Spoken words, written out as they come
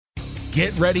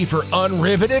Get ready for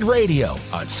Unriveted Radio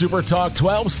on Super Talk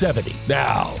 1270.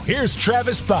 Now, here's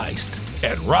Travis Feist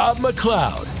and Rob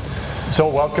McLeod. So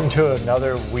welcome to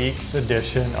another week's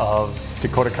edition of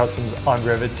Dakota Customs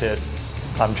Unriveted.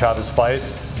 I'm Travis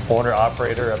Feist,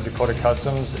 owner-operator of Dakota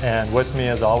Customs, and with me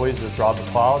as always is Rob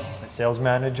McLeod, my sales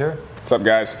manager. What's up,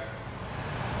 guys?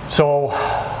 So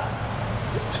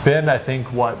it's been, I think,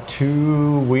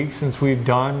 2 weeks since we've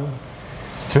done.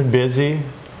 It's been busy.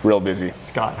 Real busy.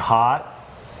 It's gotten hot.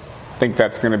 I think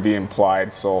that's going to be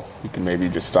implied, so you can maybe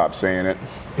just stop saying it.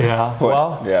 Yeah, But,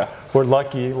 well, yeah. We're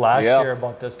lucky. Last year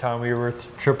about this time we were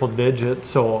triple digits,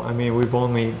 so I mean we've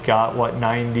only got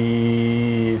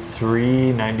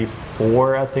 93,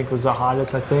 94 I think was the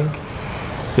hottest I think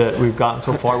that we've gotten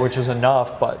so far, which is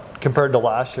enough, but compared to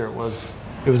last year it was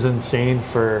insane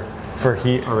for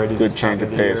heat already. Good change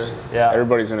of pace. Yeah.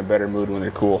 Everybody's in a better mood when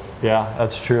they're cool. Yeah,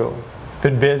 that's true.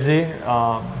 Been busy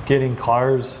getting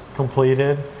cars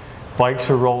completed. Bikes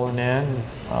are rolling in.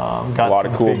 Got a lot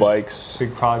of cool bikes.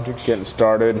 Big projects. Getting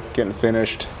started, getting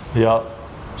finished. Yep.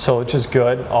 So it's just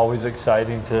good. Always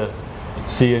exciting to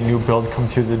see a new build come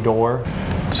through the door.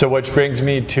 So which brings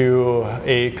me to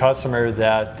a customer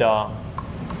that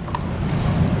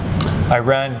I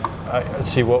ran, let's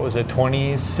see, what was it,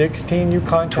 2016 you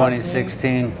contacted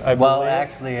 2016. Well,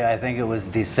 actually, I think it was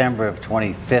December of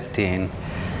 2015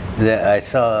 that I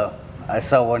saw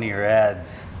one of your ads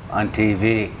on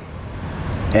TV.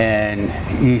 And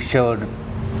you showed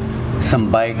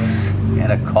some bikes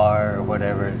in a car or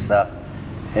whatever and stuff,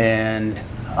 and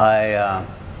I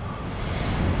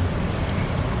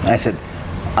said,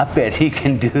 I bet he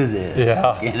can do this.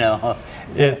 Yeah. You know.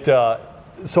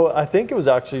 So I think it was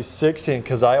actually 16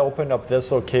 because I opened up this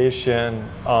location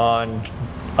on.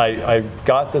 I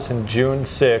got this in June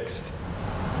 6th.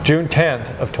 June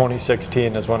 10th of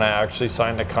 2016 is when I actually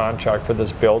signed a contract for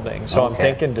this building. So I'm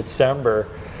thinking December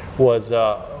was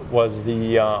the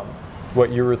what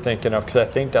you were thinking of, because I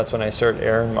think that's when I started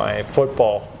airing my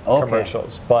football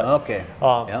commercials. But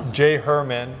Jay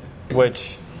Herman,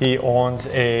 which he owns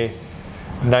a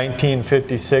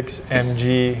 1956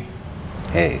 MG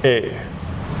A.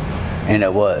 And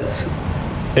it was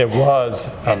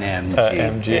an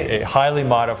MG, highly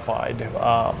modified.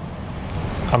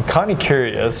 I'm kind of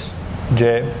curious,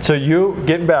 Jay. So you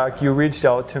reached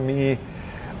out to me.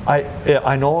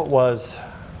 I know it was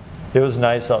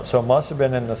nice out. So it must have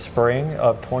been in the spring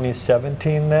of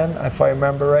 2017 then, if I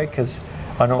remember right, because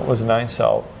I know it was nice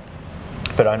out.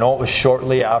 But I know it was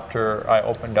shortly after I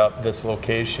opened up this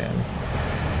location.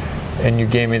 And you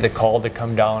gave me the call to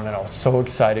come down, and I was so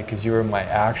excited because you were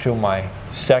my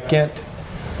second.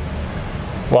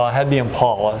 Well, I had the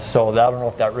Impala, so I don't know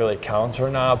if that really counts or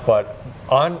not, but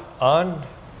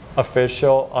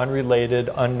unofficial, unrelated,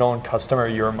 unknown customer,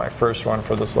 you were my first one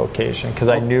for this location because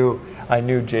I knew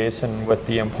Jason with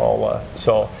the Impala,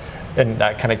 so, and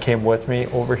that kind of came with me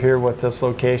over here with this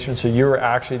location. So you were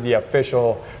actually the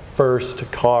official first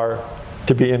car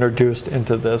to be introduced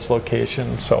into this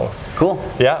location. So cool.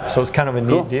 Yeah, so it's kind of a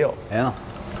neat deal. Yeah.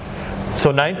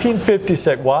 So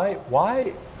 1956.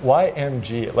 Why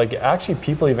MG? Like, actually,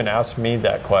 people even ask me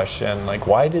that question. Like,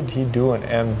 why did he do an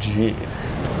MG?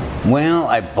 Well,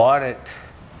 I bought it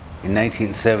in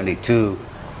 1972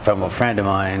 from a friend of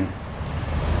mine,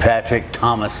 Patrick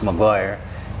Thomas McGuire,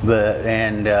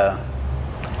 and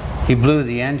he blew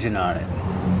the engine on it,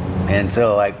 and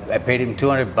so I paid him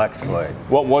 $200 for it.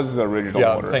 What was the original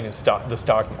motor? I think it's the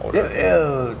stock motor.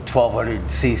 1200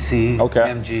 cc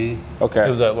MG. Okay. It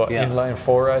was that inline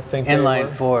 4, I think.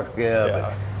 Inline 4,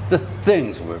 but the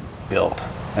things were built.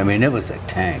 I mean, it was a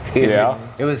tank. It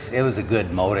was a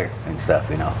good motor and stuff,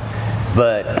 you know.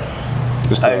 But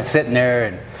I was sitting there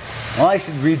and, well, I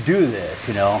should redo this,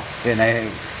 you know. And I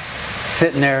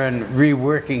sitting there and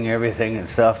reworking everything and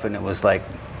stuff, and it was like,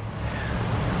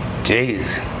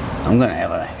 geez, I'm gonna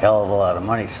have a hell of a lot of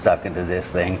money stuck into this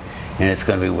thing, and it's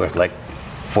gonna be worth like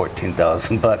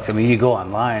 $14,000. I mean, you go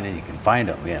online and you can find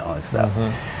them, you know, and stuff.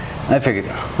 I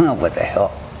figured, well, what the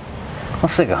hell? I'll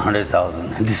stick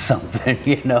 $100,000 into something,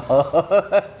 you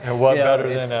know. And what better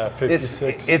than a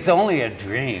 56? It's only a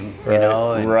dream, you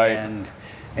know,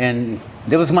 and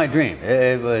it was my dream.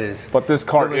 It was. But this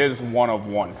car is one of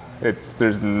one.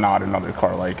 There's not another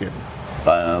car like it.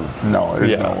 No,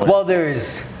 there's no way. Well,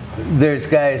 there's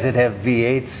guys that have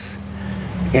V8s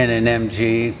in an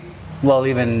MG. Well,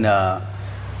 even Hot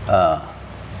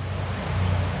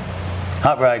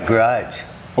Rod Garage.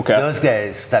 Okay. Those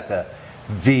guys stuck a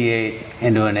V8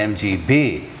 into an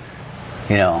MGB,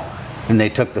 you know, and they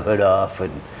took the hood off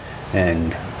and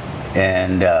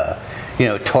you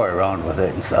know, tore around with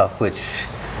it and stuff, which,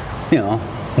 you know,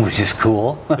 which is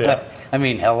cool. Yeah. I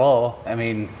mean, hello. I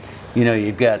mean, you know,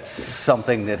 you've got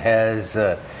something that has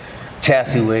a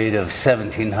chassis weight of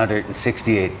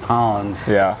 1,768 pounds.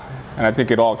 Yeah, and I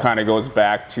think it all kind of goes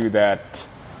back to that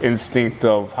instinct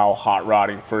of how hot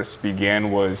rodding first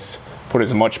began, was put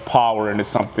as much power into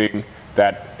something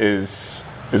that is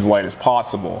as light as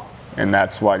possible, and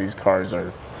that's why these cars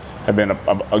have been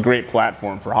a great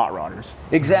platform for hot rodders.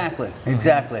 Exactly,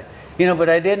 exactly. You know, but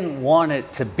I didn't want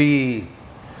it to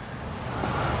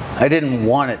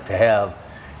have,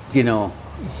 you know,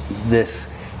 this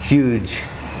huge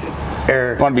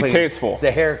air. I want to be tasteful.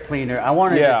 The hair cleaner. I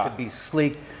wanted it to be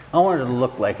sleek. I wanted it to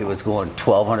look like it was going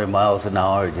 1,200 miles an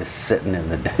hour, just sitting in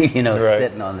the, you know,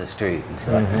 sitting on the street and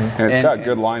stuff. And it's got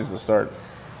good lines to start.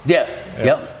 Yeah.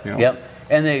 Yep.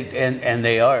 And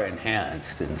they are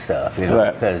enhanced and stuff, you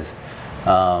know, because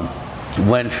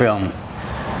went from.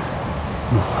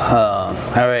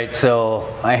 All right, so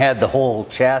I had the whole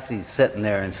chassis sitting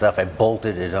there and stuff. I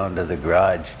bolted it onto the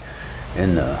garage,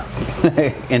 onto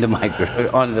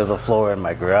the floor in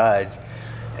my garage,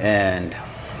 and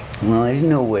well, there's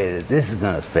no way that this is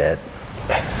gonna fit.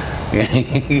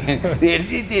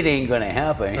 it ain't gonna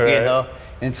happen, you know.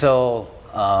 And so,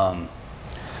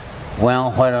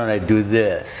 well, why don't I do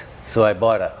this? So I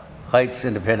bought a Heights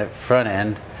independent front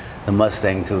end. The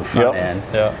Mustang to a front end,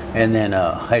 and then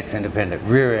a Heights independent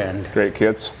rear end. Great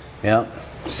kits. Yep.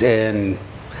 And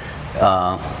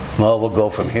well, we'll go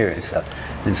from here and stuff.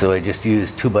 And so I just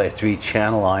used 2x3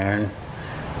 channel iron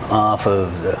off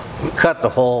of cut the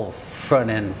whole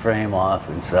front end frame off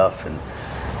and stuff, and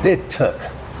it took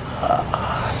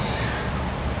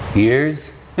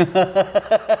years.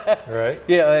 Right.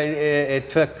 Yeah, it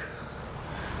took.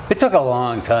 It took a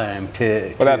long time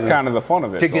to. But that's kind of the fun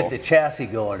of it. To get the chassis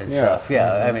going and stuff.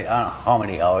 Yeah, I mean, I don't know how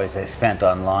many hours I spent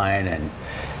online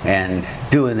and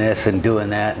doing this and doing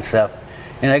that and stuff.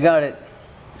 And I got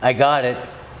it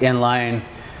in line.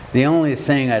 The only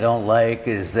thing I don't like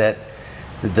is that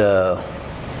the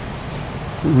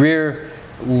rear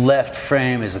left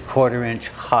frame is a 1/4 inch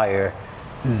higher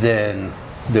than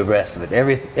the rest of it.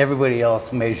 Everybody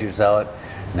else measures out,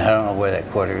 and I don't know where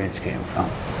that 1/4 inch came from.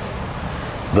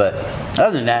 But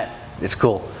other than that, it's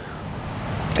cool,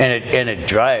 and it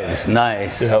drives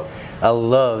nice. Yep. I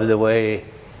love the way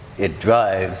it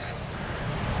drives.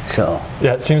 So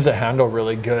yeah, it seems to handle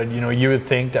really good. You know, you would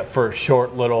think that for a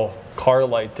short little car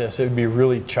like this, it would be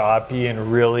really choppy and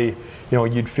really, you know,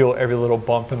 you'd feel every little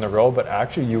bump in the road. But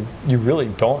actually, you really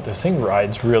don't. The thing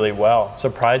rides really well.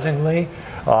 Surprisingly,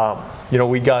 you know,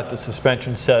 we got the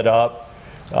suspension set up.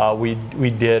 We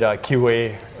did a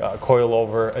QA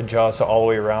coilover adjust all the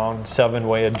way around,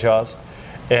 7-way adjust,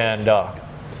 and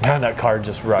man, that car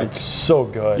just rides so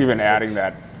good. Even adding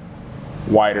that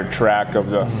wider track of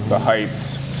the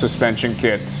Heights suspension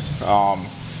kits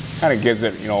kind of gives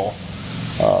it, you know,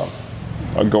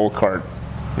 a go-kart,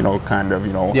 you know, kind of,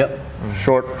 you know,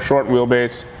 short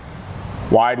wheelbase,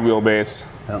 wide wheelbase.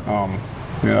 Yep.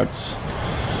 You know,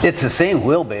 it's the same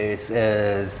wheelbase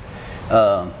as.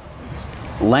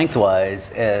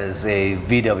 Lengthwise as a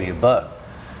VW Bug.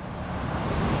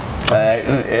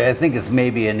 I think it's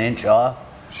maybe an inch off.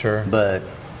 Sure. But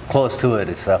close to it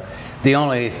and stuff. The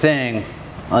only thing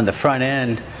on the front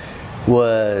end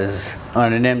was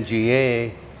on an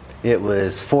MGA, it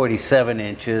was 47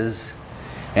 inches,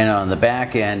 and on the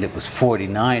back end it was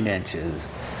 49 inches.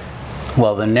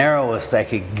 Well, the narrowest I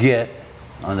could get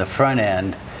on the front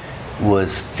end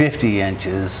was 50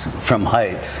 inches from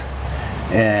Heights.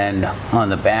 And on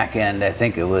the back end, I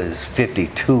think it was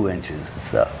 52 inches and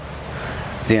stuff.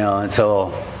 You know, and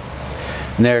so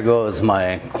there goes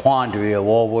my quandary of,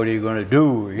 well, what are you going to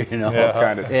do? You know, what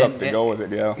kind of stuff to go with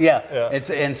it?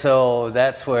 And so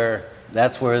that's where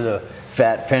the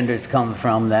fat fenders come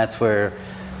from. That's where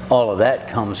all of that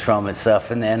comes from and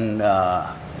stuff. And then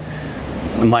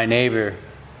my neighbor,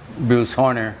 Bruce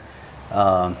Horner,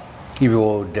 he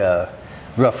rode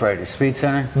Rough Rider Speed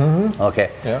Center. Mm-hmm.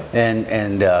 Okay. Yeah.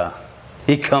 And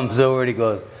he comes over and he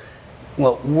goes,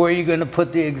 well, where are you going to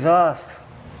put the exhaust?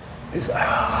 He's like,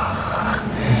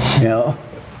 you know,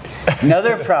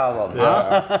 another problem.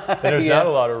 Huh? And there's not a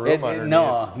lot of room underneath.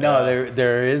 No,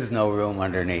 there is no room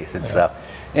underneath and stuff.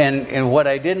 And what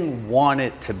I didn't want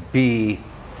it to be,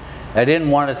 I didn't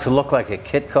want it to look like a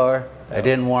kit car. I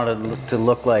didn't want it to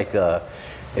look like a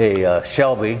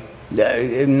Shelby.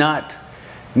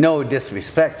 No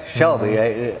disrespect to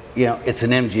Shelby, you know, it's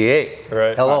an MGA.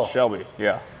 Right. Hello. Not Shelby,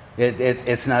 yeah.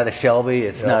 It's not a Shelby.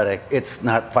 It's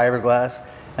not fiberglass.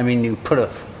 I mean, you put a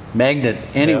magnet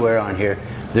anywhere on here.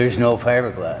 There's no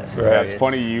fiberglass. Right. That's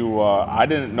funny. I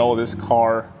didn't know this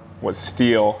car was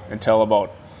steel until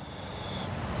about,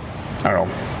 I don't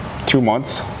know, 2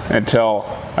 months until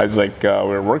I was like, we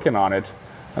were working on it.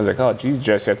 I was like, oh, geez,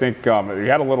 Jesse, I think you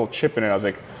had a little chip in it. I was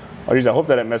like, oh, geez, I hope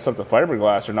that didn't mess up the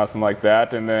fiberglass or nothing like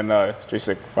that. And then Jesse's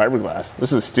like, fiberglass?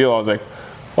 This is steel. I was like,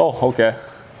 oh, okay.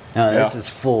 No, this is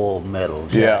full metal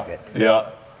jacket.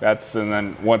 Yeah. That's, and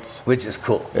then once, which is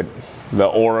cool. The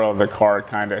aura of the car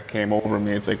kind of came over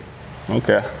me. It's like,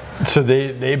 okay. So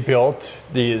they built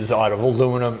these out of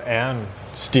aluminum and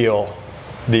steel,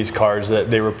 these cars that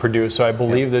they were produced. So I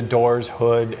believe the doors,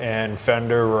 hood, and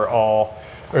fender were all,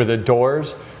 or the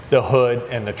doors, the hood,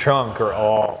 and the trunk are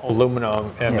all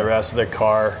aluminum, and the rest of the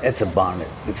car. It's a bonnet.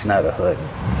 It's not a hood.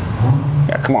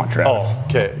 Yeah, come on, Travis. Oh,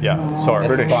 okay, yeah. Sorry.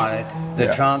 It's a bonnet.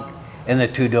 The trunk and the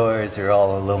 2 doors are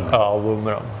all aluminum.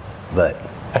 Aluminum. But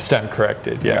I stand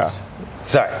corrected. Yes. Yeah.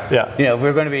 Sorry. Yeah. You know, if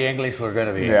we're going to be English, we're going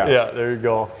to be English. Yeah. There you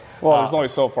go. Well, there's only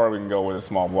so far we can go with a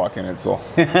small block in it, so.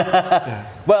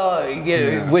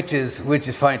 Well, which is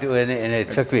fine too, and it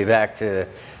took me back to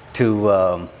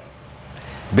Bitchin'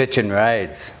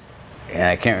 Rides, and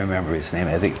I can't remember his name.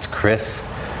 I think it's Chris.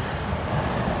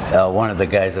 One of the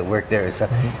guys that worked there and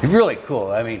stuff. Really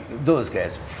cool. I mean, those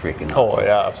guys are freaking awesome. Oh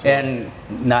yeah, absolutely. And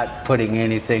not putting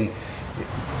anything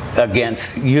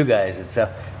against you guys and stuff.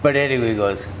 But anyway, he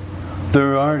goes,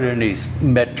 there aren't any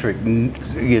metric,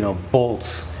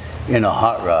 bolts in a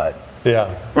hot rod.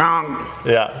 Yeah. Wrong.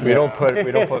 Yeah. We don't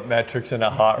put metrics in a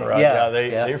hot rod. Yeah.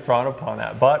 They frown upon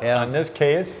that. But in this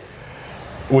case,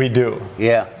 we do.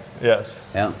 Yeah. Yes.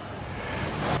 Yeah.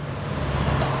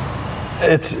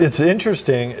 It's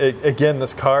interesting. Again,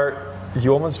 this car,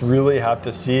 you almost really have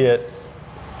to see it.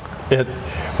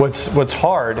 What's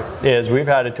hard is we've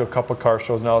had it to a couple car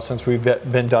shows now since we've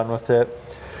been done with it,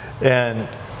 and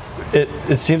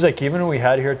it seems like even when we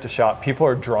had it here at the shop, people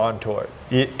are drawn to it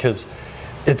because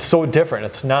it's so different.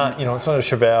 It's not it's not a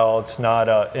Chevelle, it's not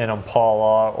an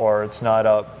Impala, or it's not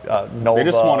a Nova.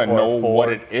 They just want to know Ford.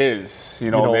 what it is.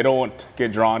 They don't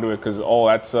get drawn to it because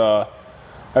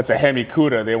that's a Hemi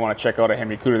Cuda. They want to check out a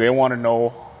Hemi Cuda. They want to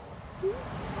know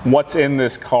what's in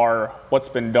this car, what's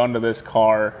been done to this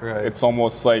car. Right. It's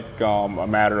almost like a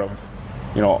matter of,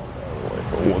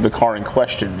 the car in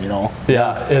question.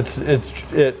 Yeah,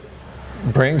 it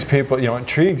brings people,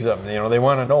 intrigues them. They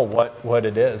want to know what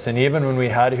it is. And even when we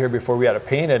had it here before we had it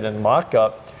painted and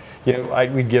mock-up,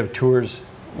 we'd give tours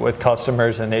with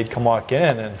customers and they'd come walk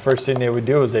in, and the first thing they would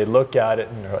do is they'd look at it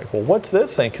and they're like, well, what's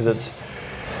this thing? Because it's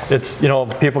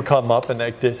people come up and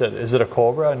they said, is it a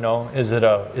Cobra? No. Is it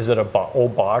a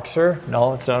old Boxer?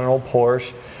 No, it's not an old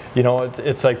Porsche.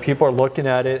 It's like people are looking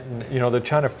at it and they're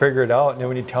trying to figure it out. And then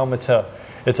when you tell them it's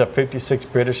a 56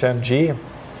 British MG,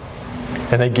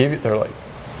 and they're like,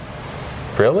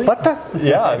 really? What the?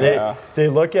 Yeah, they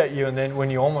look at you, and then when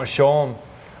you almost show them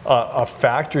a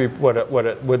factory what it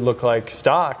would look like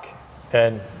stock,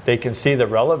 and they can see the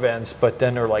relevance, but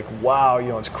then they're like, wow,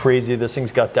 it's crazy. This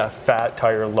thing's got that fat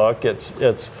tire look.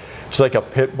 It's like a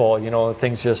pit bull, the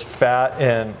thing's just fat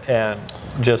and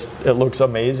just, it looks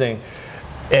amazing.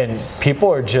 And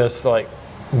people are just like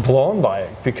blown by it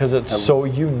because it's so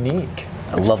unique.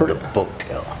 I love the boat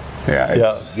tail. Yeah,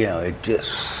 it's, it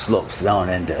just slopes down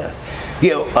into,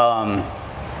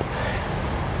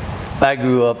 I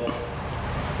grew up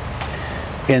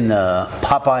in the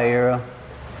Popeye era.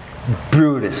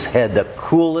 Brutus had the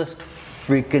coolest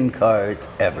freaking cars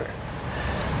ever.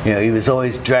 He was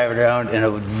always driving around and it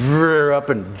would rear up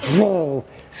and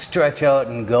stretch out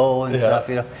and go and stuff.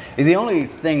 The only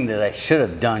thing that I should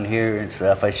have done here and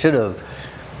stuff, I should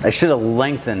have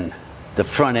lengthened the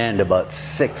front end about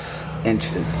 6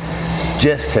 inches,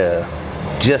 just to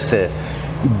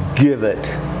give it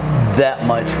that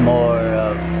much more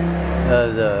of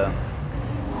the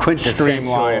quintessential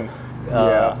streamline.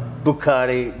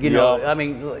 Bugatti. I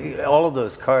mean, all of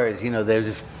those cars.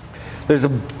 There's a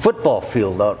football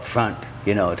field out front,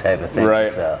 type of thing. Right.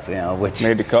 And stuff, which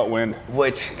made to cut wind.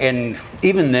 And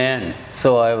even then,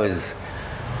 so I was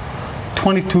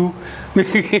 22.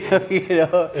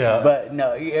 Yeah. But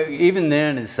no, even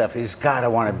then and stuff, he's gotta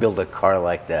want to build a car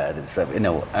like that and stuff.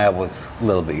 I was a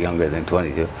little bit younger than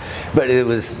 22, but it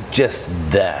was just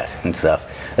that and stuff.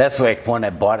 That's like when I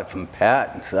bought it from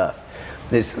Pat and stuff.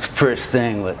 This first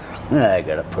thing was, I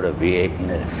gotta put a V8 in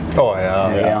this. Oh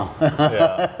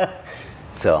yeah.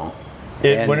 So.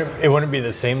 It wouldn't be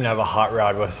the same to have a hot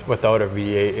rod without a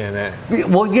V8 in it.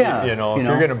 Well, yeah. If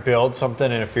you're going to build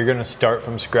something, and if you're going to start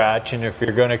from scratch, and if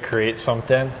you're going to create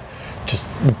something, just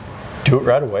do it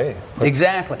right away.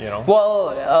 Exactly. Well,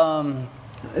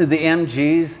 the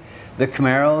MGs, the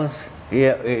Camaros,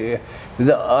 the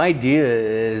idea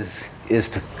is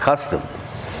to custom,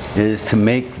 is to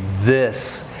make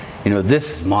this.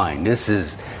 This is mine. This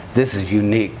this is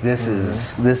unique. This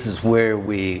is where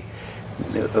we,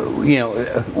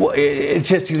 it's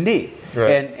just unique.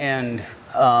 Right. And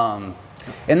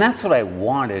that's what I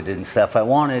wanted and stuff. I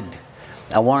wanted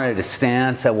a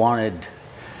stance. I wanted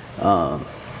all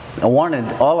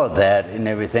of that and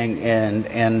everything.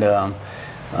 And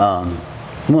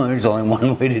well, there's only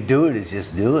one way to do it, is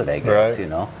just do it, I guess.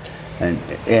 Right.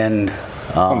 And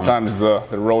sometimes the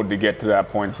road to get to that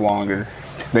point's longer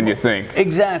than you think.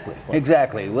 Exactly.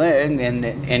 And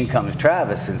in comes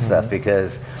Travis and stuff,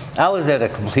 because I was at a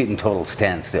complete and total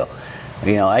standstill.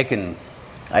 I can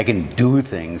do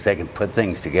things, I can put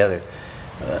things together,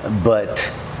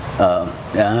 but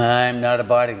I'm not a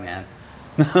body man.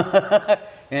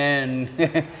 And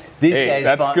these guys.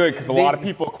 That's good, because a lot of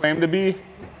people claim to be,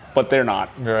 but they're not.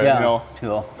 Right. Yeah.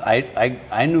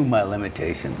 I knew my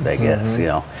limitations, I guess.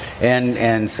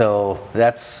 And so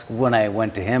that's when I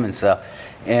went to him and stuff.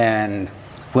 And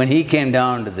when he came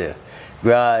down to the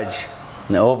garage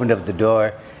and opened up the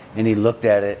door and he looked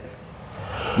at it,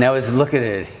 and I was looking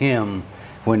at him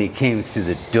when he came through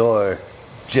the door,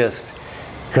 just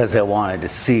because I wanted to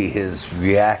see his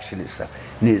reaction and stuff.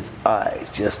 And his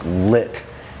eyes just lit.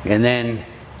 And then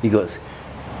he goes,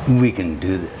 "We can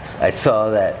do this." I saw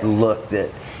that look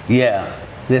that, yeah,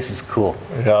 this is cool.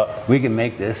 Yeah. We can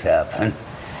make this happen.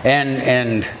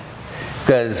 And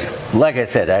because, like I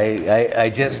said,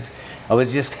 I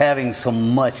was just having so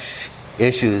much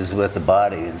issues with the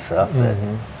body and stuff that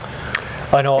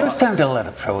I know. it was time to let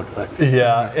a pro do it.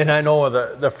 Yeah, and I know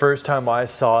the first time I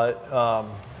saw it, I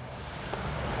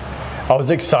was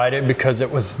excited because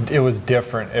it was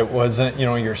different. It wasn't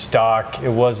your stock. It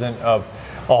wasn't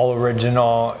all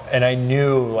original, and I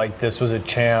knew like this was a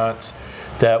chance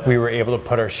that we were able to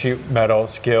put our sheet metal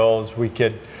skills. We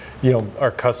could,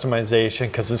 our customization,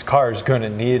 because this car is going to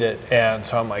need it. And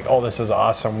so I'm like, oh, this is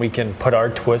awesome. We can put our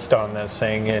twist on this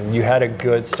thing. And you had a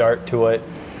good start to it,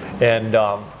 and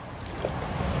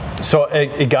so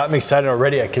it got me excited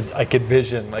already. I could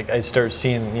vision, like I started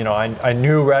seeing, I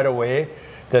knew right away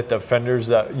that the fenders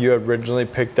that you originally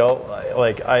picked out,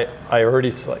 like I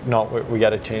already like, no, we got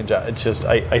to change that. It's just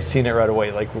I seen it right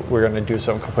away. Like we're gonna do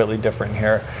something completely different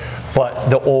here. But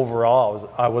the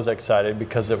overall, I was excited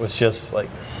because it was just like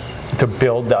to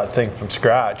build that thing from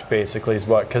scratch, basically, is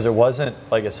what, because it wasn't,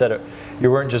 like I said,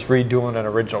 you weren't just redoing an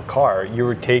original car. You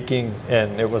were taking,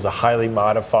 and it was a highly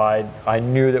modified. I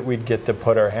knew that we'd get to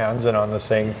put our hands in on this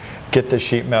thing, get the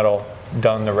sheet metal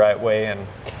done the right way,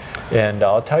 and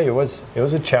I'll tell you, it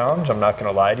was a challenge. I'm not going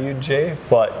to lie to you, Jay,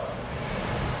 but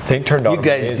the thing turned out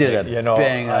amazing. You guys did a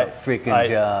bang-up freaking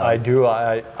job. I do.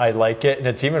 I like it, and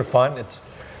it's even fun. It's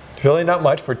really not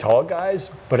much for tall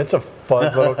guys, but it's a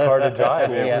fun little car to drive.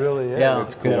 Cool. It really is. Yeah,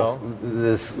 it's cool.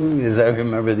 This, as I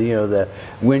remember, the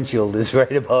windshield is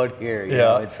right about here, you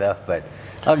know, and stuff. But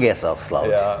I guess I'll slouch.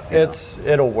 Yeah,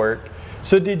 it'll work.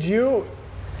 So did you?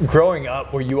 Growing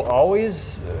up, were you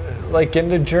always like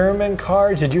into German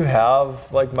cars? Did you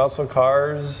have like muscle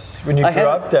cars when you grew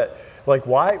up? That like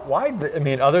why? I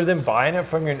mean, other than buying it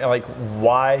from your, like,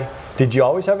 why did you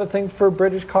always have a thing for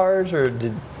British cars, or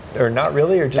not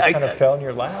really, or just kind of fell in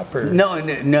your lap? Or no.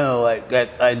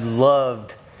 I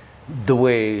loved the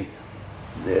way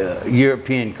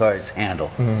European cars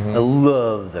handle. I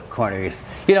love the corners.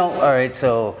 All right.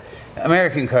 So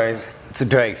American cars, it's a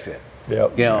drag strip.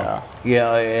 Yep.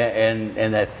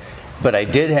 And that, but I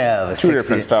did have two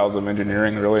different styles of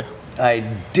engineering, really. I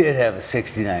did have a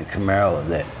 '69 Camaro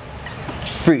that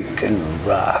freaking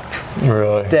rocked.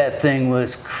 Really? That thing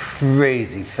was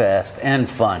crazy fast and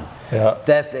fun. Yeah.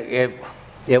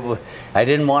 I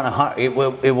didn't want a hot. It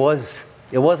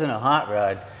wasn't a hot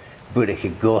rod, but it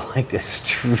could go like a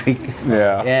streak.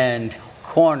 Yeah. And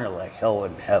corner like hell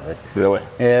wouldn't have it. Really?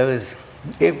 It was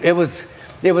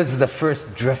the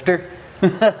first drifter.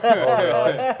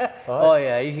 Oh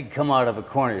yeah, you could come out of a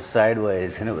corner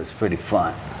sideways, and it was pretty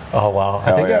fun. Oh wow!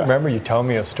 I think I remember you telling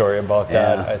me a story about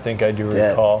that. Yeah. I think I do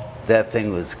recall. That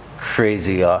thing was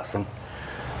crazy awesome.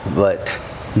 But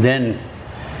then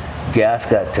gas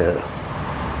got to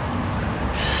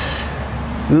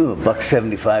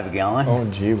 $1.75 a gallon. Oh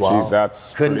gee, wow! Jeez,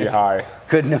 that's pretty high.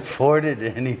 Couldn't afford it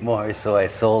anymore, so I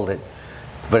sold it.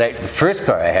 But the first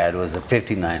car I had was a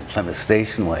 '59 Plymouth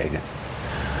station wagon.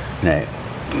 And I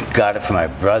got it from my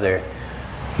brother.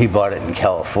 He bought it in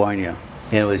California.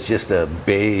 And it was just a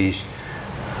beige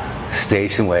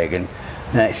station wagon.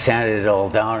 And I sanded it all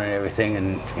down and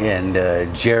everything. And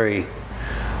Jerry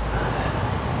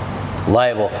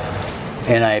Libel.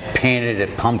 And I painted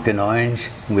it pumpkin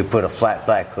orange. We put a flat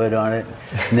black hood on it.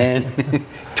 And then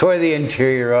tore the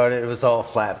interior on it. It was all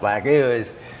flat black.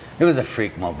 It It was a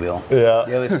freak mobile. Yeah.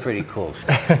 It was pretty cool.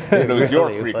 It was your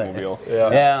Really, freak but- mobile.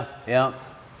 Yeah.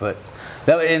 But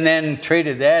and then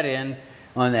traded that in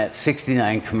on that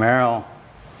 '69 Camaro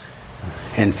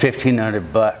and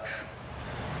 $1,500.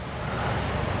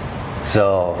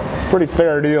 So Pretty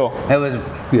fair deal. it was,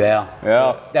 yeah.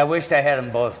 Yeah. I wished I had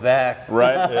them both back.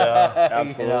 Right? Yeah. You know?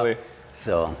 Absolutely.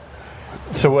 So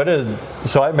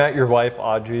So I met your wife,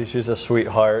 Audrey. She's a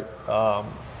sweetheart.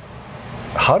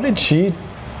 How did she?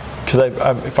 Because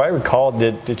if I recall,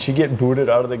 did she get booted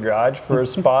out of the garage for a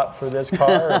spot for this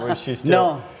car, or was she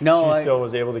still? No. She still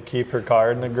was able to keep her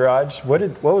car in the garage. What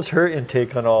was her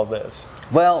intake on all this?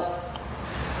 Well,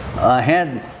 I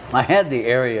had the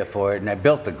area for it, and I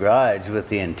built the garage with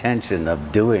the intention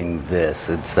of doing this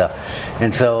and stuff.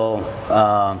 And so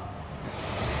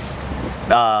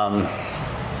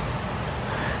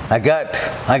I got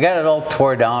it all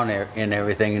tore down and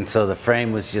everything, and so the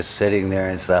frame was just sitting there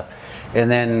and stuff. And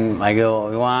then I go,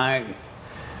 well, I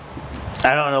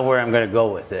don't know where I'm going to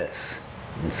go with this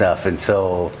and stuff. And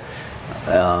so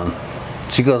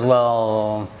she goes,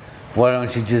 well, why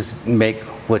don't you just make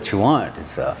what you want and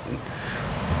stuff.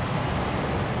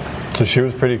 So she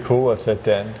was pretty cool with it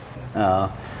then.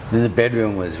 Then the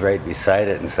bedroom was right beside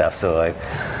it and stuff, so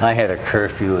I had a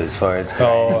curfew as far as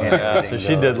Oh, yeah. So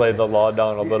she did lay the law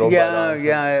down a little bit.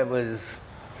 Yeah, it was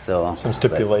so Some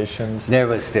stipulations. There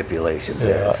was stipulations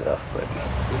there Yeah. and stuff,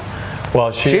 but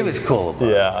Well, she was cool about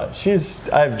it. Yeah, she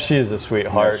is a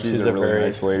sweetheart. Yeah, she's a really very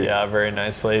nice lady. Yeah, very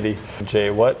nice lady. Jay,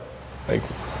 what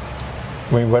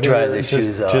what Drive do you the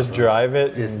shoes off. Just drive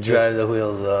it. Just and drive the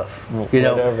wheels off. You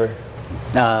know, whatever.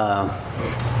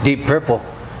 Deep Purple.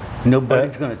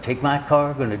 Nobody's going to take my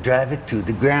car, going to drive it to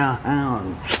the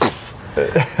ground. There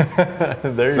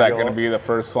Is you that go. going to be the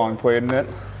first song played in it?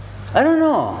 I don't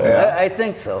know. Yeah. I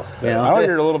think so. You know, I know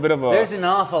you're a little bit of a. there's an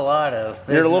awful lot of.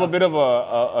 You're a little bit of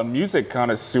a music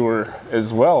connoisseur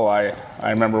as well. I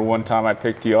remember one time I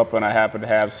picked you up and I happened to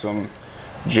have some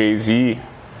Jay-Z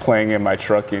playing in my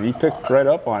truck and you picked right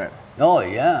up on it. Oh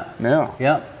yeah. Yeah.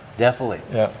 Yep. Definitely.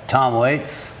 Yeah. Tom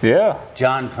Waits, Yeah,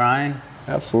 John Prine.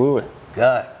 absolutely.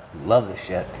 God, love the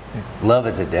shit. Love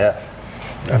it to death.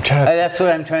 I'm trying to. That's what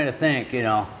I'm trying to think. You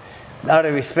know, out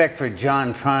of respect for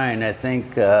John Prine, I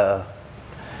think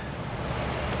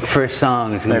first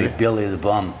song is going to be Maybe. Billy the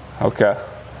Bum. Okay.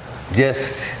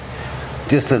 Just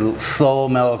a slow,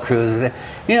 mellow cruise.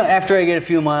 You know, after I get a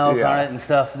few miles Yeah. on it and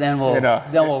stuff, then we'll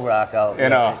rock out In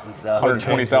with a it and stuff.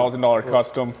 $120,000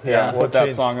 custom. Yeah. Put We'll that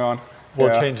change- song on. We'll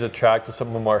Yeah. change the track to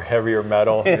some more heavier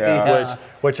metal, Yeah.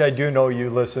 which I do know you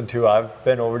listen to. I've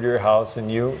been over to your house and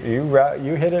you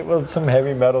hit it with some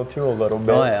heavy metal too a little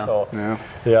bit. Oh, yeah. So Yeah.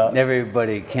 yeah.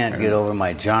 Everybody can't get over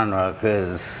my genre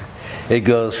because it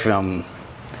goes from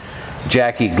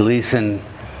Jackie Gleason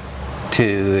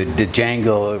to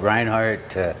Django Reinhardt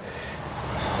to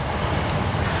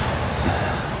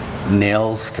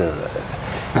Nails to,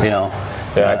 you know,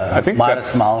 Yeah, I think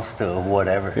Modest that's- Mouse to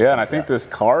whatever. Yeah, and I think this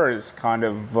car is kind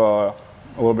of a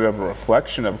little bit of a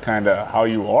reflection of kind of how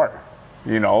you are.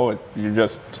 You know, you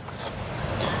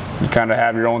kind of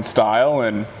have your own style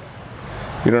and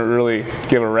you don't really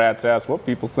give a rat's ass what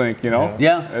people think, you know?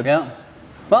 Yeah, yeah.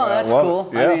 Well, I that's love it.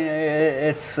 cool. Yeah. I mean,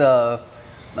 it's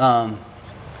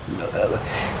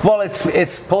well,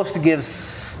 it's supposed to give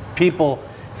people,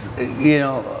 you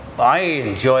know, I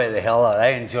enjoy the hell out. I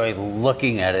enjoy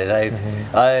looking at it.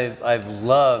 I've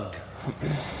loved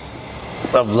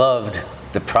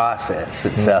the process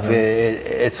and stuff.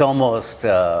 It's almost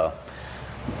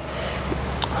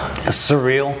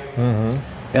surreal.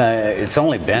 It's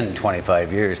only been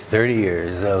 25 years, 30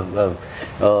 years of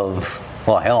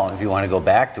well, hell, if you want to go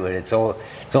back to it, it's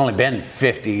only been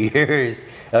 50 years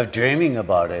of dreaming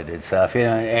about it and stuff, you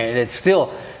know, and it's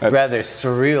still rather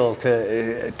surreal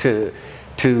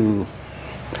to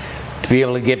be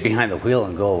able to get behind the wheel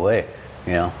and go away,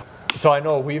 you know. So I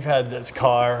know we've had this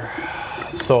car,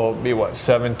 so it'd be what,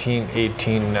 17,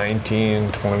 18,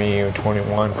 19, 20,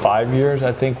 21, 5 years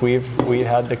I think we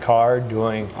had the car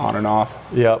doing On and off.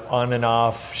 Yep, on and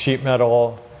off, sheet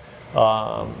metal,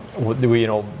 you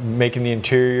know, making the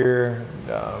interior,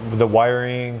 the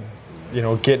wiring, you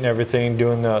know, getting everything,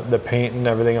 doing the paint and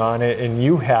everything on it. And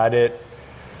you had it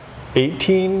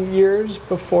 18 years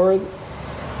before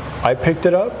I picked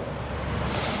it up?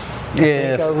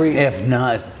 If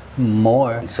not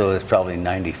more. So it's probably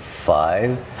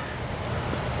 95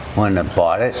 when I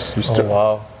bought it. Oh,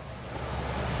 wow.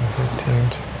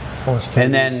 15, almost 30.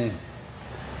 And then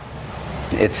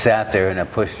it sat there and I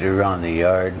pushed it around the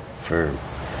yard for,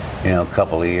 you know, a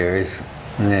couple of years.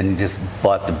 And then just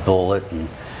bought the bullet and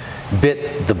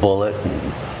bit the bullet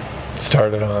and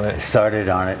Started on it. started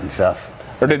on it and stuff.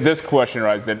 Or did this question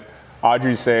arise? Did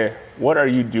Audrey say, "What are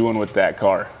you doing with that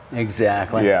car?"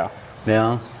 Exactly. Yeah.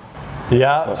 Yeah.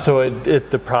 Yeah. So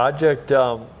the project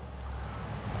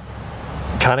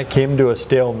kind of came to a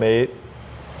stalemate.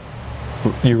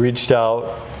 You reached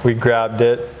out, we grabbed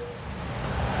it,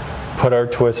 put our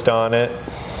twist on it,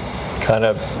 kind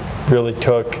of really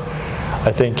took,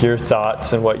 I think, your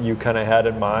thoughts and what you kind of had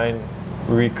in mind,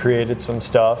 recreated some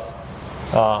stuff.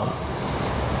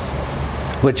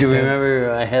 But you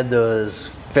remember I had those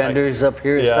fenders up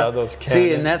here and yeah, stuff? those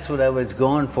See, and that's what I was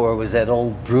going for, was that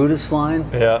old Brutus line.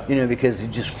 Yeah. You know, because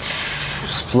it just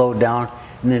slowed down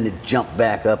and then it jumped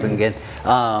back up again.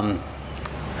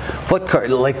 What car,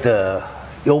 like the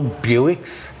old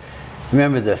Buicks?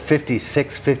 Remember the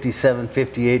 56, 57,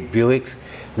 58 Buicks?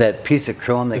 That piece of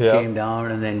chrome that came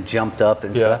down and then jumped up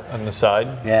and stuff? Yeah, on the side.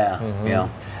 Yeah, yeah.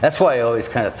 That's why I always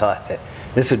kind of thought that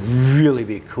this would really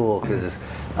be cool, because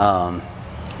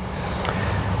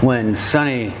when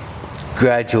Sonny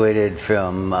graduated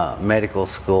from medical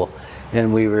school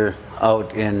and we were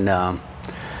out in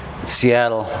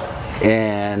Seattle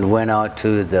and went out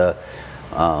to the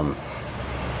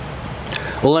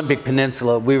Olympic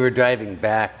Peninsula, we were driving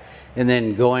back and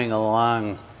then going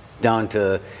along down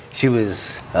to, she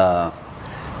was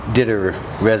did her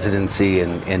residency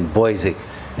in Boise,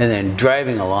 and then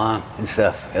driving along and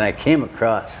stuff, and I came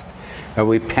across, or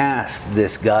we passed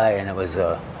this guy, and it was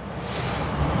a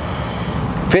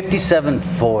 57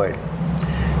 Ford,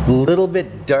 a little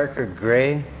bit darker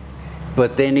gray,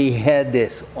 but then he had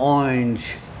this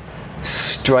orange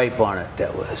stripe on it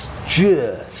that was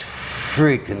just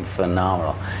freaking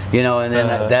phenomenal, you know. And then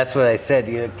that's what I said.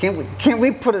 You know, can't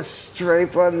we put a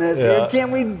stripe on this? Yeah.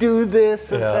 Can't we do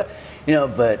this? And stuff? You know,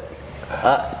 but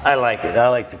I like it. I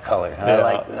like the color.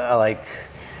 I like.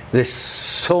 There's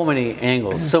so many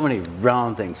angles, so many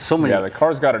round things, so many. Yeah, the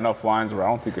car's got enough lines where I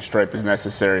don't think a stripe is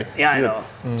necessary. Yeah, I know.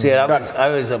 See,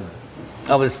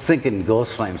 I was thinking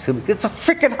Ghost Flames. It's a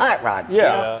freaking hot rod.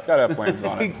 Yeah, gotta have flames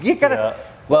on it. You gotta.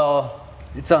 Well,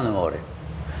 it's on the motor.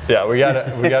 Yeah, we got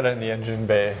it in the engine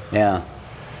bay. Yeah.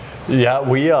 Yeah,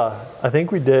 we I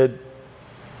think we did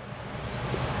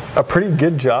a pretty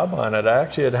good job on it.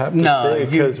 Actually, I'd have to say,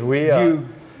 because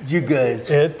you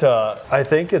guys. I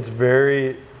think it's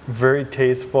very, very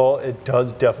tasteful. It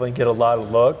does definitely get a lot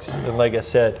of looks, and like I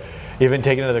said, even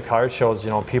taking it to the car shows, you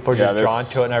know, people are just drawn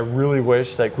to it. And I really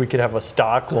wish like we could have a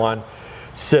stock one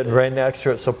sitting right next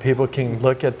to it so people can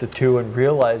look at the two and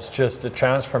realize just the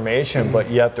transformation. But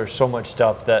yet there's so much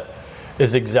stuff that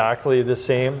is exactly the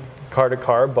same car to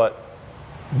car, but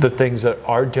the things that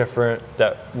are different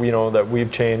that, you know, that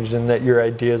we've changed and that your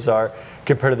ideas are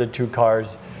compared to the two cars,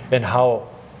 and how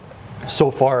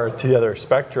so far to the other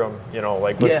spectrum, you know,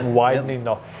 like with widening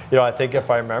the, you know, I think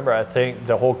if I remember, I think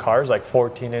the whole car is like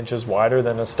 14 inches wider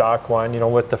than a stock one, you know,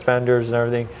 with the fenders and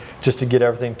everything, just to get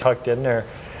everything tucked in there.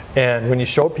 And when you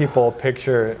show people a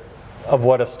picture of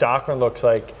what a stock one looks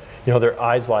like, you know, their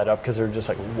eyes light up, because they're just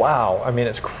like, wow. I mean,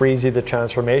 it's crazy, the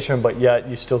transformation, but yet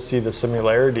you still see the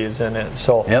similarities in it.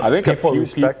 So I think a few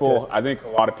people, I think a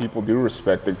lot of people do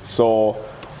respect it. So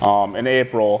in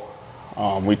April,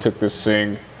 we took this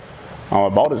thing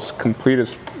about as complete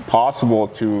as possible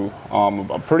to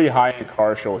a pretty high-end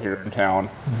car show here in town,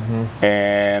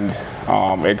 and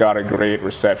it got a great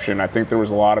reception. I think there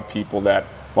was a lot of people that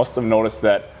must have noticed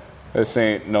that this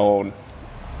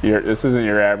isn't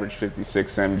your average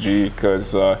 56 MG,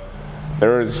 because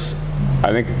there is,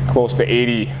 I think, close to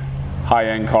 80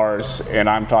 high-end cars, and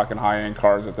I'm talking high-end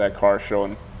cars at that car show,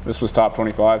 and this was top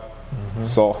 25.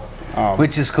 So,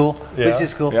 which is cool. Which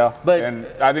is cool. Yeah, but and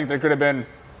I think there could have been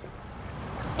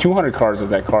 200 cars at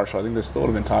that car show. I think this still would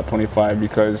have been top 25,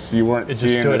 because you weren't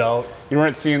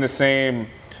seeing the same.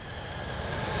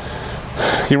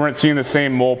 You weren't seeing the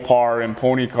same Mopar and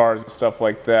pony cars and stuff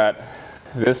like that.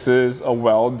 This is a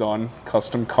well-done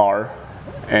custom car,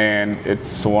 and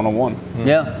it's a one-on-one.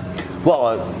 Yeah. Well,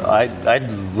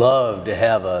 I'd love to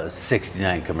have a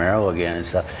 '69 Camaro again and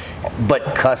stuff, but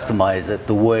customize it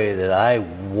the way that I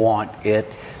want it,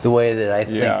 the way that I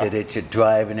think that it should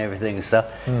drive and everything and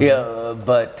stuff. Yeah,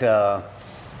 but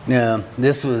yeah,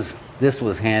 this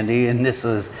was handy, and this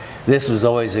was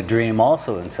always a dream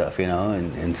also and stuff, you know,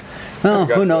 and well,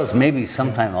 who knows, maybe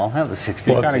sometime I'll have a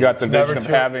 69. You kind of got the vision of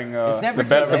having the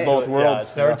best of both worlds. Yeah,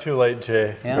 it's never too late,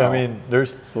 Jay. Yeah. I mean,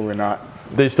 there's absolutely not.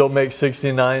 They still make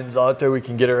 69s out there we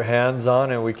can get our hands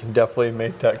on, and we can definitely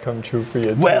make that come true for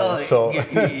you too. Well, so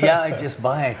yeah, I just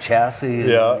buy a chassis.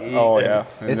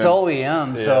 It's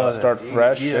OEM, so start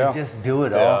fresh. You just do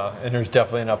it all. And there's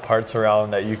definitely enough parts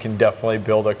around that you can definitely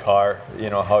build a car,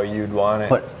 you know, how you'd want it.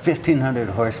 What, 1,500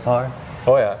 horsepower?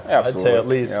 Oh yeah, Absolutely. I'd say at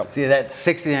least. Yep. See, that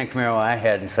 69 Camaro I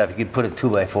had and stuff, you could put a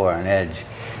 2x4 on edge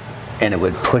and it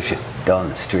would push it down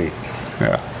the street.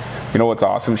 Yeah. You know what's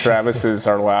awesome, Travis, is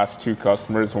our last 2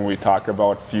 customers, when we talk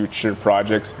about future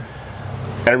projects,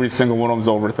 every single one of them's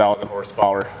over 1,000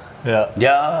 horsepower. Yeah.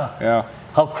 Yeah. Yeah.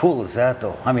 How cool is that,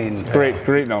 though? I mean,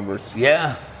 Great numbers.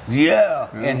 yeah.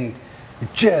 And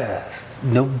just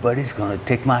nobody's gonna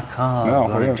take my car. No,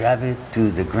 I'm gonna drive it to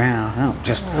the ground. No,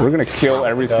 just We're going to kill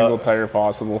every single tire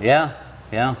possible. yeah.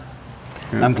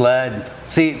 I'm glad.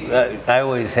 See, I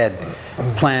always had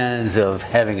plans of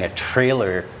having a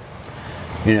trailer,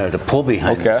 to pull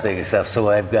behind this thing and stuff. So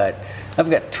I've got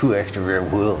 2 extra rear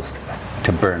wheels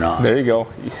to burn on. There you go.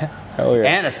 Yeah. Hell yeah.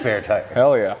 And a spare tire.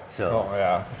 Hell yeah. So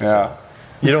Yeah.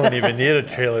 You don't even need a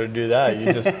trailer to do that.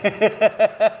 You just take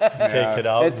it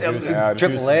out. It's and do some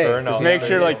AAA. burnout. Just make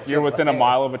sure you're within a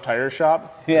mile of a tire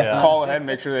shop. Yeah. Call ahead,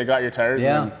 make sure they got your tires,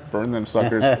 and then burn them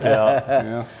suckers.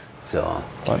 Yeah. So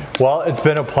Well, it's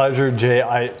been a pleasure, Jay.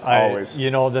 Always.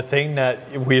 The thing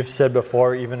that we've said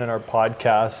before, even in our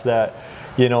podcast, that,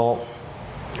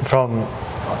 from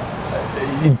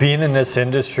being in this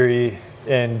industry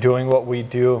and doing what we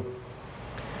do,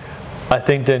 I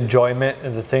think the enjoyment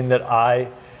and the thing that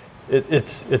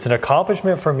it's an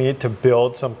accomplishment for me to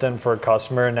build something for a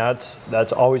customer, and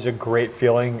that's always a great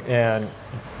feeling.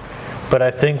 But I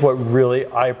think what really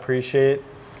I appreciate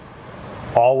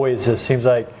always, it seems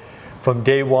like from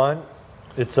day one,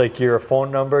 it's like you're a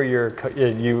phone number,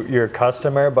 you're a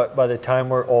customer, but by the time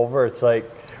we're over, it's like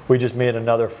we just made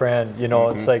another friend.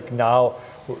 It's like now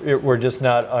we're just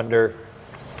not under.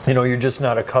 You're just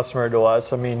not a customer to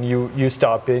us. I mean, you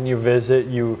stop in, you visit,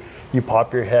 you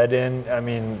pop your head in. I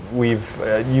mean, you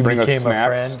Bring us became a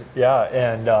snacks. friend. Yeah,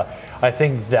 and I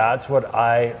think that's what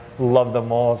I love the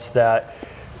most, that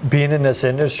being in this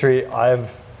industry,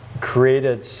 I've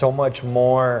created so much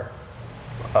more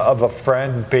of a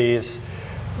friend base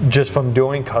just from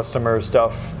doing customer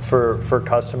stuff for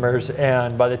customers.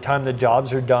 And by the time the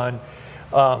jobs are done,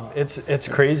 it's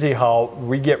crazy how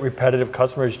we get repetitive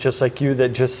customers just like you that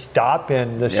just stop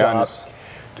in the shop.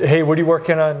 Hey, what are you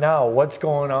working on now? What's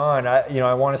going on?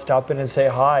 I want to stop in and say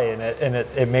hi, and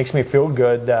it makes me feel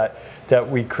good that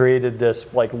we created this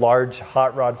large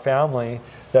hot rod family,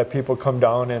 that people come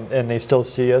down and they still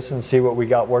see us and see what we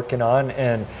got working on,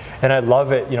 and I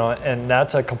love it, and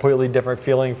that's a completely different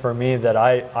feeling for me that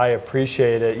I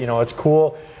appreciate it. It's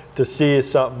cool to see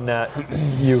something that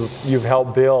you've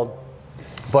helped build.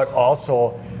 But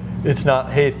also, it's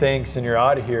not, hey, thanks, and you're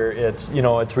out of here. It's,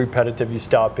 it's repetitive. You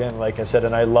stop in, like I said,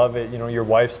 and I love it. Your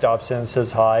wife stops in,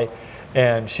 says hi,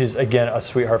 and she's, again, a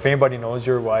sweetheart. If anybody knows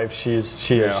your wife, she's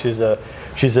a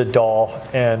doll,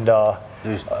 and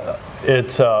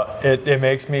it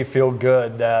makes me feel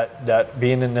good that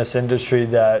being in this industry,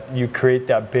 that you create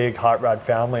that big hot rod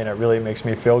family, and it really makes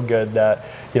me feel good that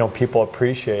people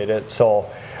appreciate it. So.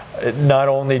 Not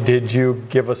only did you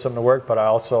give us something to work, but I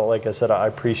also, like I said, I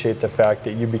appreciate the fact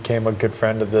that you became a good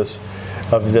friend of this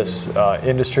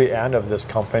industry and of this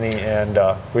company, and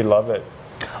we love it.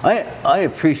 I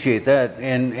appreciate that,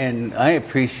 and I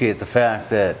appreciate the fact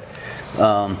that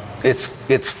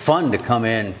it's fun to come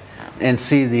in and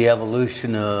see the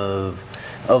evolution of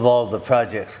all the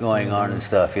projects going on and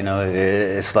stuff.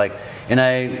 It's like, and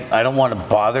I don't want to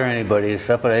bother anybody and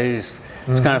stuff, but it's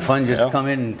kind of fun just to come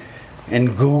in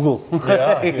and Google.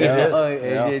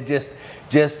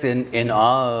 Just in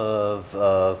awe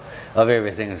of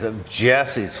everything. So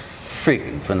Jesse's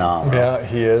freaking phenomenal. Yeah,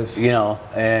 he is.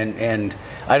 And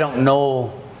I don't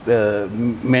know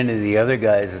many of the other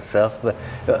guys and stuff, but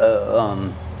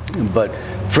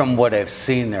from what I've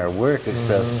seen their work and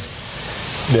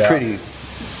stuff, pretty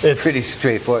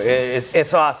straightforward.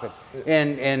 It's awesome,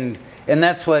 and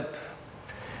that's why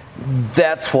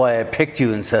I picked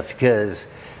you and stuff, because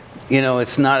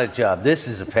it's not a job. This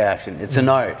is a passion. It's an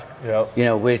art. Yep.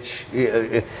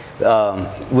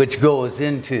 Which goes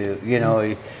into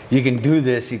you can do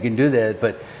this, you can do that,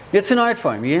 but it's an art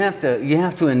form. You have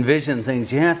to envision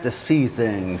things. You have to see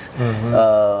things,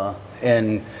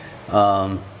 and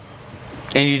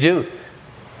you do.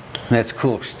 That's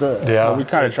cool stuff. Yeah, we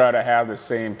kind of try to have the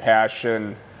same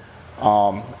passion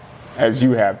as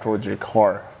you have towards your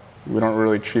car. We don't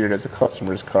really treat it as a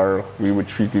customer's car. We would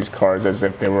treat these cars as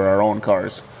if they were our own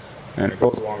cars, and it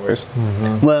goes a long ways.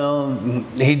 Well,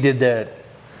 he did that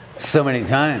so many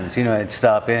times. I'd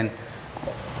stop in,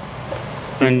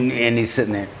 and he's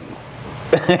sitting there.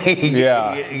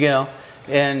 Yeah.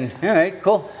 And all right,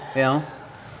 cool.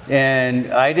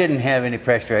 And I didn't have any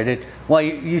pressure. I did. Well,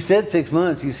 you said 6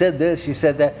 months. You said this. You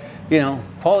said that.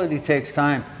 Quality takes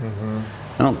time.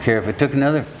 I don't care if it took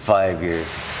another 5 years.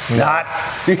 not.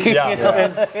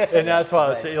 And that's why I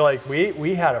was saying, like,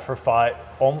 we had it for 5.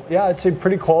 I'd say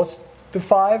pretty close to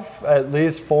 5, at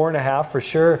least 4.5 for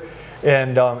sure.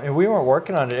 And we weren't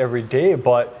working on it every day,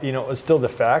 but it was still the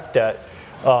fact that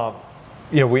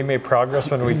we made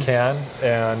progress when we can.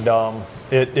 And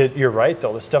you're right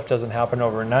though, this stuff doesn't happen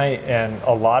overnight, and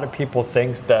a lot of people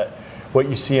think that what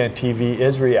you see on TV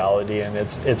is reality, and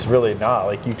it's really not.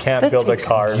 Like, you can't build a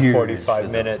car in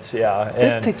 45 minutes.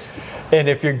 And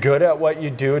if you're good at what you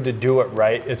do, to do it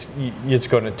right, it's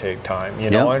going to take time,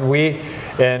 know.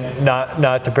 And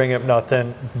not to bring up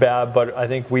nothing bad, but I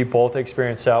think we both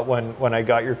experienced that when I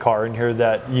got your car in here,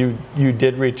 that you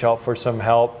did reach out for some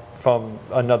help from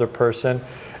another person.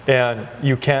 And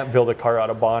you can't build a car out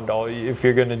of Bondo. If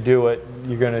you're going to do it,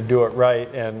 you're going to do it right,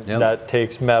 and that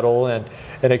takes metal and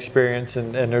experience,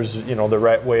 and there's the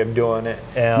right way of doing it.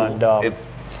 And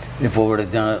if we would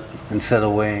have done it, instead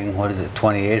of weighing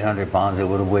 2,800 pounds, it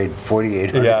would have weighed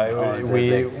 4,800 pounds.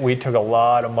 We took a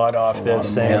lot of mud off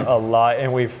this thing, a lot,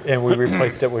 and we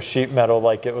replaced it with sheet metal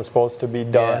like it was supposed to be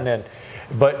done.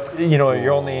 But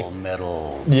you're only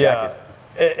metal jacket.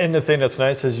 And the thing that's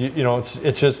nice is,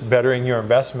 it's just bettering your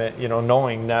investment,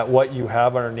 knowing that what you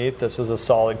have underneath this is a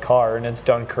solid car and it's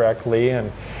done correctly.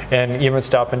 And even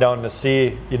stopping down to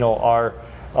see, our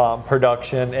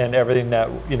production and everything that,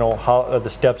 how the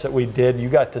steps that we did, you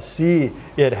got to see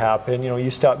it happen. You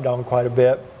stopped down quite a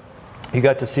bit. You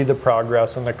got to see the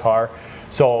progress in the car.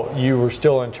 So you were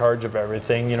still in charge of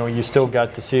everything. You still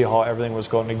got to see how everything was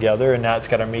going together, and that's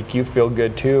got to make you feel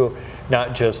good too,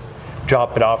 not just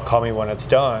drop it off, call me when it's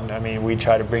done. I mean, we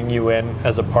try to bring you in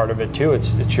as a part of it too.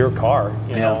 It's your car,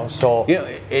 know. So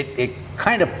it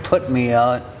kind of put me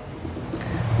out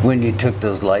when you took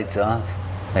those lights off,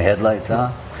 the headlights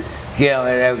off.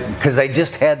 Because I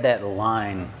just had that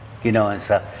line, and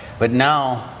stuff. But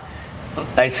now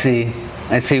I see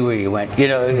where you went,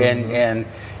 and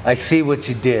I see what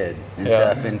you did and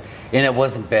stuff, and it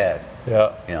wasn't bad.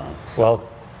 Well,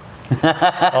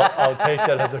 I'll take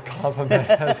that as a compliment.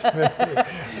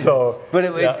 But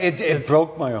it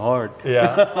broke my heart.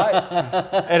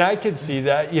 And I could see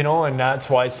that, and that's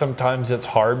why sometimes it's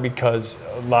hard, because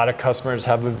a lot of customers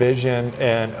have a vision,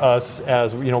 and us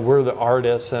as we're the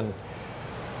artists, and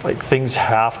like things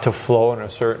have to flow in a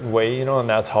certain way, and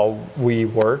that's how we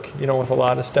work, with a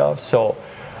lot of stuff. So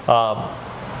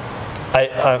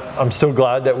I'm still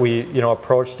glad that we,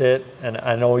 approached it, and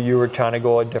I know you were trying to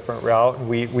go a different route.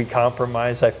 We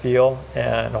compromised, I feel,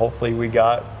 and hopefully we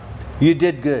got. You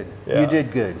did good. You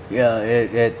did good. Yeah,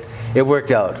 it worked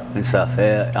out and stuff.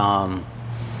 I'm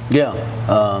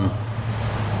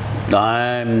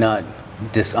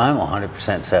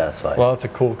 100% satisfied. Well, it's a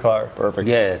cool car. Perfect.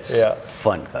 Yeah, it's a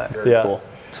fun car. Very cool.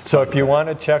 So if you want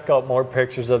to check out more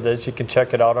pictures of this, you can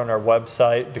check it out on our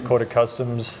website,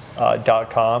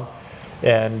 dakotacustoms.com.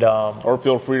 And or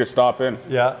feel free to stop in.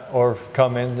 Or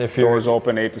come in if you're. Doors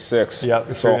open 8 to 6.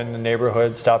 If you're in the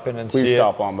neighborhood, stop in and see it. Please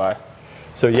stop on by.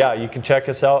 So you can check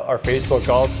us out. Our Facebook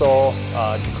also,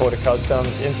 Dakota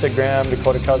Customs, Instagram,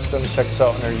 Dakota Customs. Check us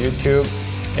out on our YouTube.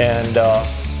 And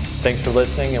thanks for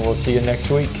listening, and we'll see you next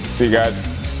week. See you guys.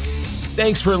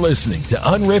 Thanks for listening to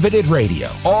Unriveted Radio.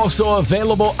 Also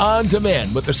available on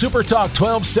demand with the SuperTalk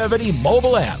 1270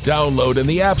 mobile app. Download in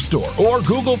the App Store or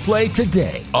Google Play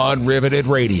today. Unriveted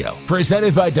Radio,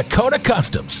 presented by Dakota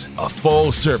Customs, a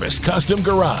full-service custom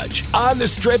garage on the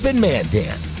Strip in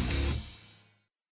Mandan.